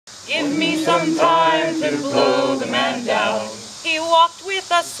Give me some time to blow the man down. He walked with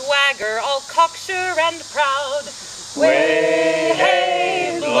a swagger, all cocksure and proud. Way,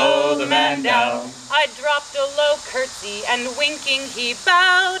 hey, blow the man down. I dropped a low curtsy, and winking he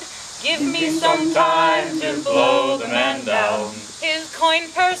bowed. Give me some time to blow the man down. His coin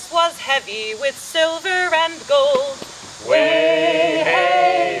purse was heavy with silver and gold. Way,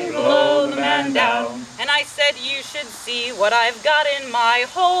 hey, blow the man down. And I said, you should see what I've got in my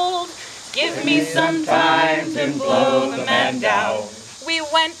hold. Give me some time to blow the man down. We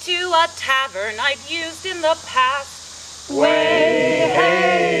went to a tavern I'd used in the past. Way,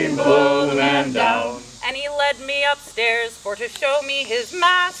 hey, blow the man down. And he led me upstairs for to show me his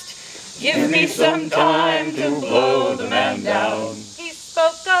mast. Give me some time to blow the man down. He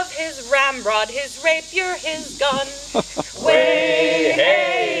spoke of his ramrod, his rapier, his gun. Way,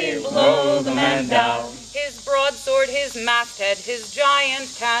 hey, blow the man down. His broadsword, his masthead, his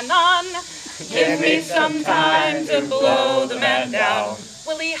giant cannon. Give me some time to blow the man down.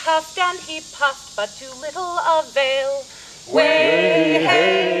 Well, he huffed and he puffed, but to little avail. Way,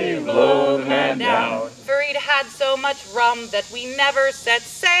 hey, blow the man down. For he'd had so much rum that we never set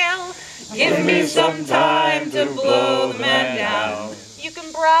sail. Give me some time to blow the man down. You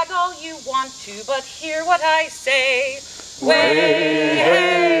can brag all you want to, but hear what I say. Way,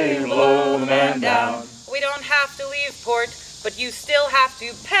 hey, blow the man down. We don't have to leave port, but you still have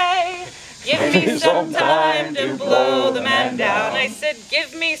to pay. Give me some time to blow the man down. I said,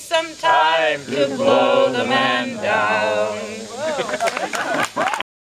 give me some time to blow the man down.